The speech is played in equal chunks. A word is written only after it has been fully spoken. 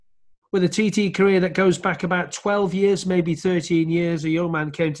with a TT career that goes back about 12 years, maybe 13 years. A young man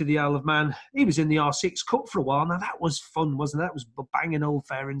came to the Isle of Man. He was in the R6 Cup for a while. Now, that was fun, wasn't it? That was banging old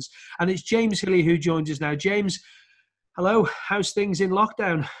Fairings. And it's James Hilly who joins us now. James, hello. How's things in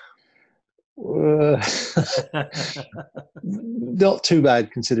lockdown? Not too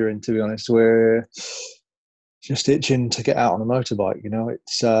bad considering, to be honest. We're just itching to get out on a motorbike.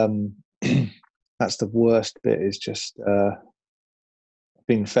 It's that's the worst bit, is just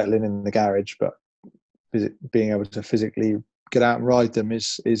being fettling in the garage, but being able to physically get out and ride them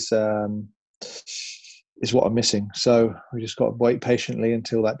is what I'm missing. So we just got to wait patiently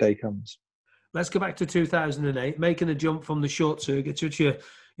until that day comes. Let's go back to 2008, making a jump from the short circuit, which you're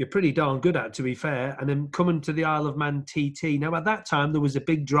pretty darn good at, to be fair, and then coming to the Isle of Man TT. Now, at that time, there was a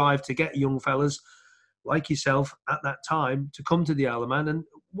big drive to get young fellas like yourself at that time to come to the Isle of Man. And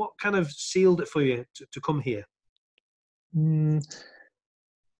what kind of sealed it for you to come here?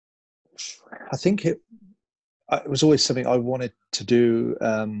 I think it was always something I wanted to do.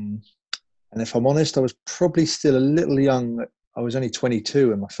 And if I'm honest, I was probably still a little young. I was only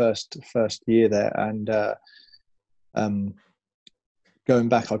 22 in my first year there. And going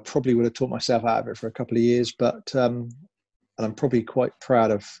back, I probably would have taught myself out of it for a couple of years. But and I'm probably quite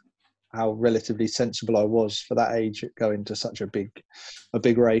proud of how relatively sensible I was for that age, going to such a big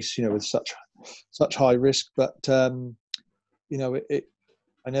race, with such high risk. But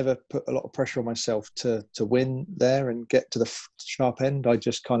I never put a lot of pressure on myself to win there and get to the sharp end. I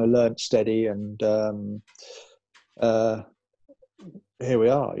just kind of learned steady, and here we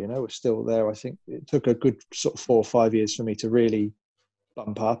are. We're still there. I think it took a good sort of 4 or 5 years for me to really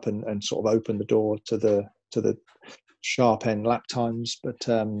bump up and sort of open the door to the sharp end lap times. But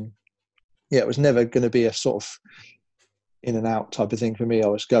it was never going to be a sort of in and out type of thing for me. I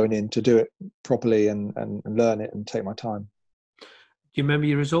was going in to do it properly and learn it and take my time. Do you remember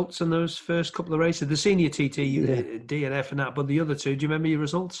your results in those first couple of races? The senior TT, DNF and that, but the other two, do you remember your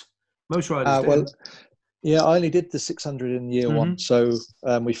results? Most riders do. Well, yeah, I only did the 600 in year one. So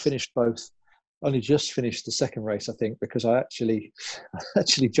we finished both. Only just finished the second race, I think, because I actually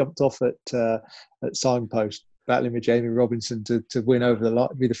jumped off at Signpost, battling with Jamie Robinson to win over the line,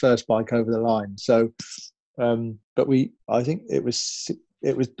 be the first bike over the line. So, but I think it was,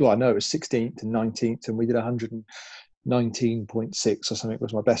 well, I know it was 16th and 19th, and we did 119.6 or something. It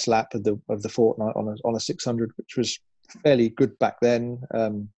was my best lap of the fortnight on a 600, which was fairly good back then.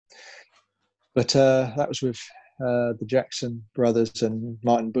 But that was with the Jackson brothers and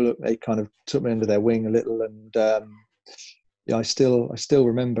Martin Bullock. They kind of took me under their wing a little, and I still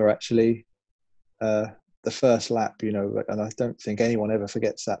remember actually the first lap, and I don't think anyone ever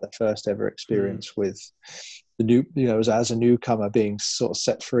forgets that, the first ever experience with the new, as a newcomer being sort of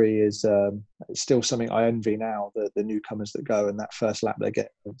set free is still something I envy now. The newcomers that go, and that first lap they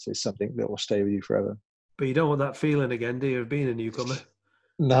get is something that will stay with you forever. But you don't want that feeling again, do you, of being a newcomer?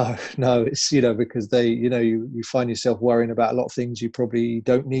 No, it's, because they, you find yourself worrying about a lot of things you probably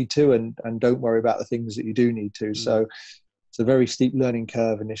don't need to, and don't worry about the things that you do need to. So it's a very steep learning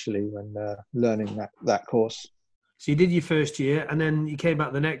curve initially when learning that course. So you did your first year, and then you came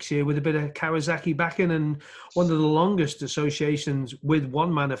back the next year with a bit of Kawasaki backing, and one of the longest associations with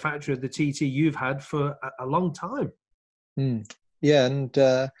one manufacturer, the TT, you've had for a long time. Yeah, and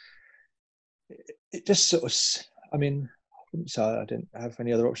it just sort of, so I didn't have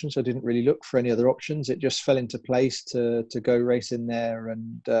any other options. I didn't really look for any other options. It just fell into place to go race in there,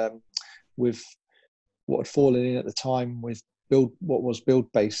 and with what had fallen in at the time with what was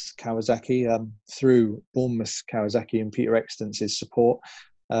build-based Kawasaki through Bournemouth Kawasaki and Peter Extence's support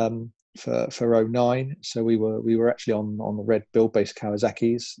for 09. So we were actually on the red build-based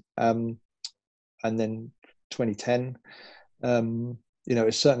Kawasaki's, and then 2010.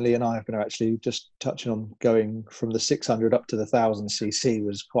 It's certainly an eye-opener, actually. Just touching on going from the 600 up to the 1000cc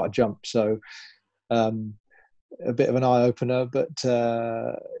was quite a jump. So a bit of an eye-opener, but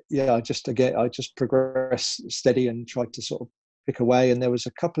I just progressed steady and tried to sort of pick away. And there was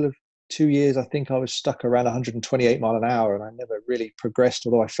a couple of 2 years, I think I was stuck around 128 mile an hour, and I never really progressed,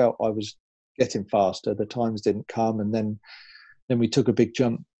 although I felt I was getting faster. The times didn't come, and then we took a big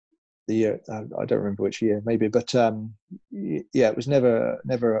jump the year, I don't remember which year, maybe, but it was never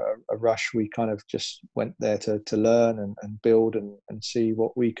a rush. We kind of just went there to learn and build and see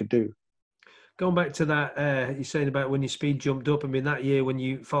what we could do. Going back to that, you're saying about when your speed jumped up. I mean, that year when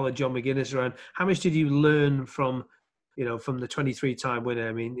you followed John McGuinness around, how much did you learn from the 23-time winner?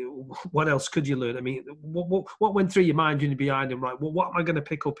 I mean, what else could you learn? I mean, what went through your mind when you're behind him? Right, well, what am I going to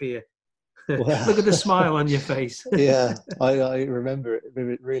pick up here? Well, look at the smile on your face. Yeah, I remember it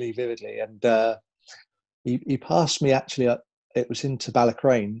really vividly. And he passed me, actually, it was into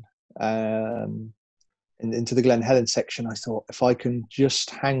Ballacrane, into the Glen Helen section. I thought, if I can just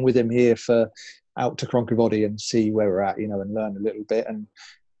hang with him here for out to Cronky and see where we're at, you know, and learn a little bit. And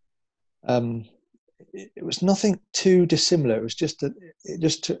it was nothing too dissimilar. It was just that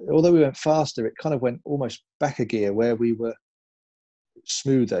although we went faster, it kind of went almost back a gear where we were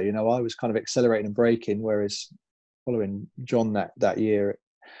smoother. You know, I was kind of accelerating and braking, whereas following John that year,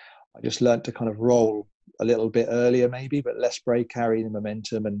 I just learned to kind of roll a little bit earlier maybe, but less brake, carrying the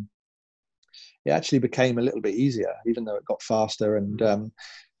momentum, and it actually became a little bit easier, even though it got faster. And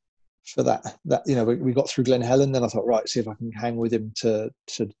for that, you know, we got through Glen Helen. Then I thought, right, see if I can hang with him to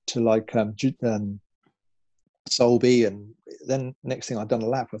like Solby. And then next thing, I'd done a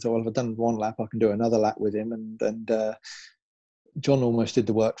lap. I thought, well, if I've done one lap, I can do another lap with him. And John almost did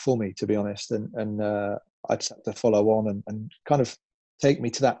the work for me, to be honest. And I just had to follow on and kind of take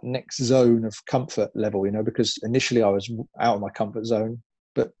me to that next zone of comfort level, you know, because initially I was out of my comfort zone,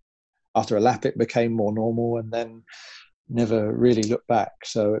 but after a lap, it became more normal, and then never really looked back.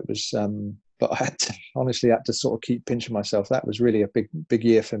 So it was, but I honestly had to sort of keep pinching myself. That was really a big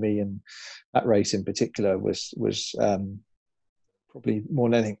year for me. And that race in particular was probably more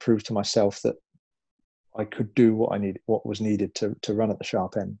than anything proved to myself that I could do what was needed to run at the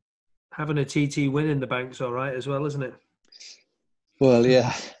sharp end. Having a TT win in the bank's all right as well, isn't it? Well,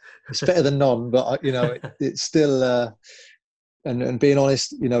 yeah, it's better than none, but you know, it's still, and being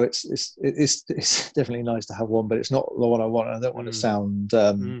honest, you know, it's definitely nice to have one, but it's not the one I want. I don't want to sound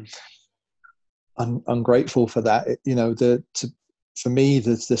ungrateful for that. You know, for me,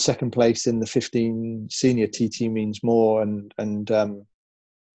 the second place in the 15 senior TT means more, and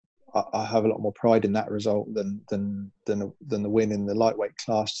I have a lot more pride in that result than the win in the lightweight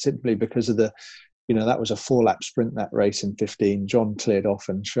class, simply because of the, you know, that was a 4-lap sprint, that race in 15. John cleared off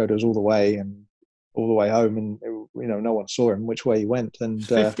and showed us all the way home, and you know, no one saw him which way he went. And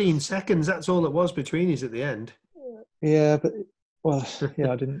 15 seconds, that's all it was between us at the end. Yeah, but well,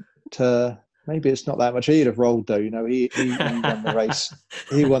 yeah, I didn't. Maybe it's not that much. He'd have rolled though. You know, he won the race.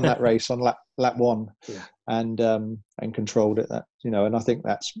 He won that race on lap 1, yeah. and controlled it. That, you know, and I think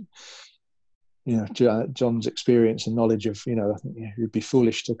that's, you know, John's experience and knowledge of, you know, I think it'd be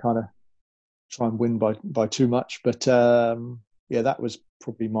foolish to kind of try and win by too much. But yeah, that was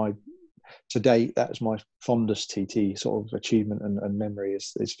probably to date, that was my fondest TT sort of achievement and memory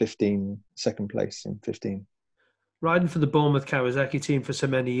is 15, second place in 15. Riding for the Bournemouth Kawasaki team for so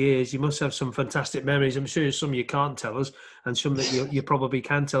many years, you must have some fantastic memories. I'm sure some you can't tell us, and some that you probably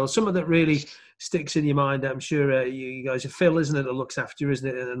can tell us. Some of that really sticks in your mind. I'm sure you guys are Phil, isn't it, that looks after you, isn't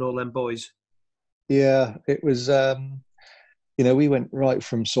it, and all them boys? Yeah, it was. You know, we went right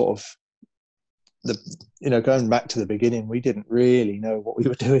from sort of going back to the beginning. We didn't really know what we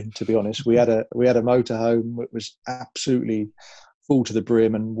were doing, to be honest. We had a motorhome that was absolutely full to the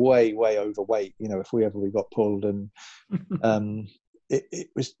brim and way overweight, you know, if we got pulled, and it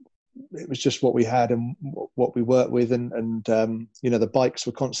was just what we had and what we worked with, and you know, the bikes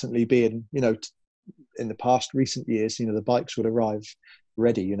were constantly being, you know, in the recent years, you know, the bikes would arrive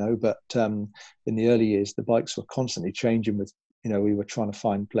ready, you know, but in the early years the bikes were constantly changing with, you know, we were trying to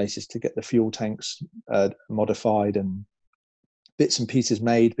find places to get the fuel tanks modified and bits and pieces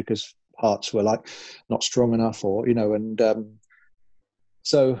made because parts were like not strong enough, or, you know, and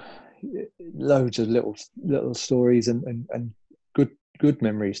so loads of little stories and good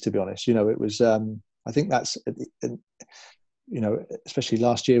memories, to be honest. You know, it was I think that's, you know, especially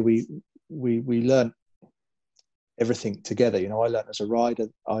last year we learned everything together. You know, I learned as a rider,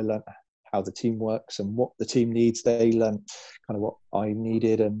 I learned how the team works and what the team needs. They learned kind of what I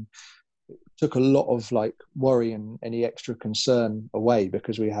needed, and it took a lot of like worry and any extra concern away,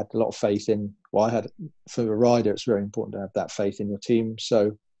 because we had a lot of faith in, well, I had, for a rider, it's very important to have that faith in your team.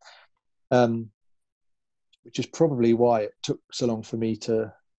 So which is probably why it took so long for me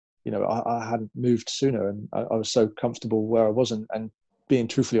to, you know, I hadn't moved sooner, and I was so comfortable where I was. And being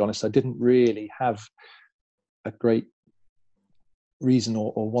truthfully honest, I didn't really have a great reason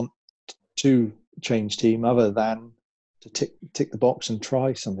or want to change team other than to tick the box and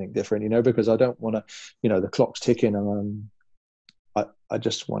try something different, you know, because I don't want to, you know, the clock's ticking, and I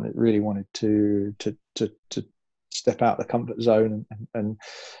just really wanted to step out of the comfort zone and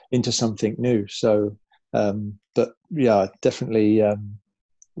into something new. So but yeah, definitely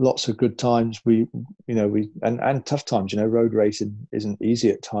lots of good times. We and tough times, you know. Road racing isn't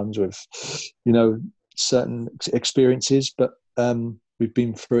easy at times with, you know, certain experiences, but we've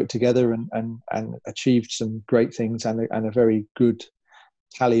been through it together and achieved some great things, and a very good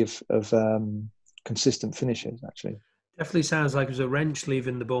tally of consistent finishes, actually. Definitely sounds like it was a wrench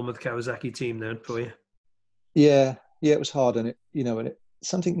leaving the Bournemouth Kawasaki team then for you. Yeah, it was hard, and it, you know, and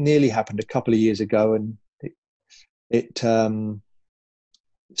something nearly happened a couple of years ago, and it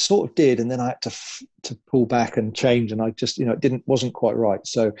sort of did, and then I had to pull back and change, and I just, it wasn't quite right.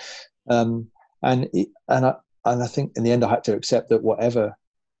 So, and I think in the end I had to accept that wherever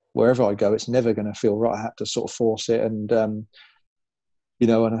I go, it's never going to feel right. I had to sort of force it, and and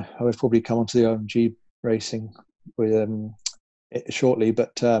I would probably come onto the OMG racing with shortly,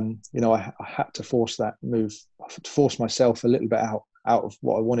 but I had to force that move, to force myself a little bit out of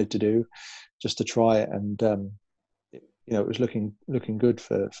what I wanted to do, just to try it, and it was looking good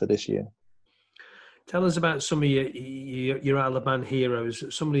for this year. Tell us about some of your Isle of Man heroes,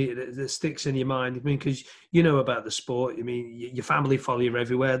 somebody that sticks in your mind. I mean, because you know about the sport. I mean, your family follow you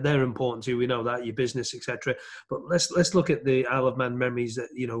everywhere. They're important too. We know that, your business, etc. But let's look at the Isle of Man memories that,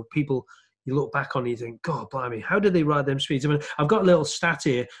 people, you look back on and you think, God, blimey, how did they ride them speeds? I mean, I've got a little stat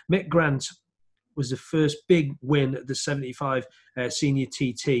here. Mick Grant was the first big win at the 75 senior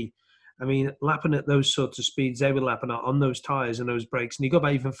TT. I mean, lapping at those sorts of speeds they were lapping on those tyres and those brakes. And you go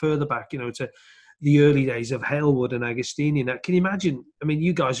back even further back, to the early days of Halewood and Agostini. Now, can you imagine? I mean,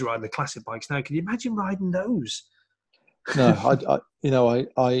 you guys are riding the classic bikes now. Can you imagine riding those? No,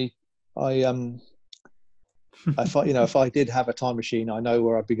 if I did have a time machine, I know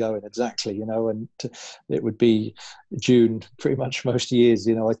where I'd be going exactly, and it would be June pretty much most years,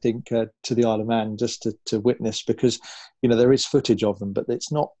 I think, to the Isle of Man, just to witness, because, there is footage of them, but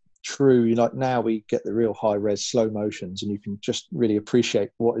it's not true. Like now we get the real high res slow motions and you can just really appreciate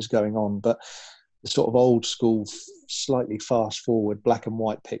what is going on. But the sort of old school, slightly fast forward black and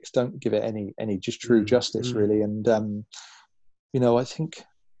white pics don't give it any just true justice, really. And, I think,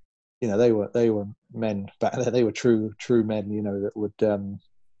 they were men back then. They were true men, that would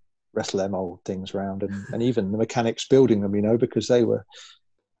wrestle them old things around, and even the mechanics building them, because they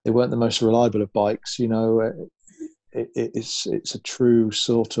weren't the most reliable of bikes. It's a true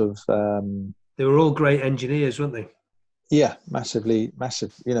sort of. They were all great engineers, weren't they? Yeah, massive.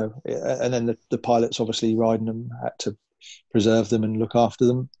 And then the pilots obviously riding them had to preserve them and look after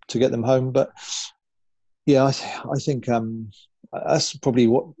them to get them home. But yeah, I think that's probably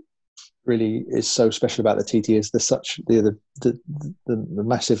what really is so special about the TT, is the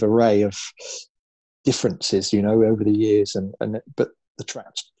massive array of differences, over the years, but the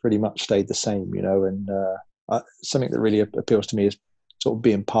tracks pretty much stayed the same, and something that really appeals to me is sort of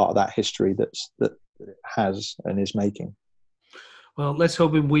being part of that history that it has and is making. Well, let's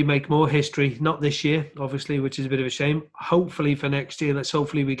hope we make more history, not this year, obviously, which is a bit of a shame. Hopefully for next year,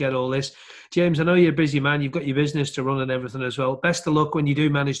 hopefully we get all this. James, I know you're a busy man. You've got your business to run and everything as well. Best of luck when you do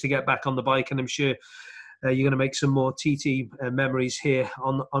manage to get back on the bike, and I'm sure you're going to make some more TT memories here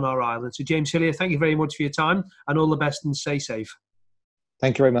on our island. So James Hillier, thank you very much for your time, and all the best, and stay safe.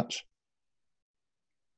 Thank you very much.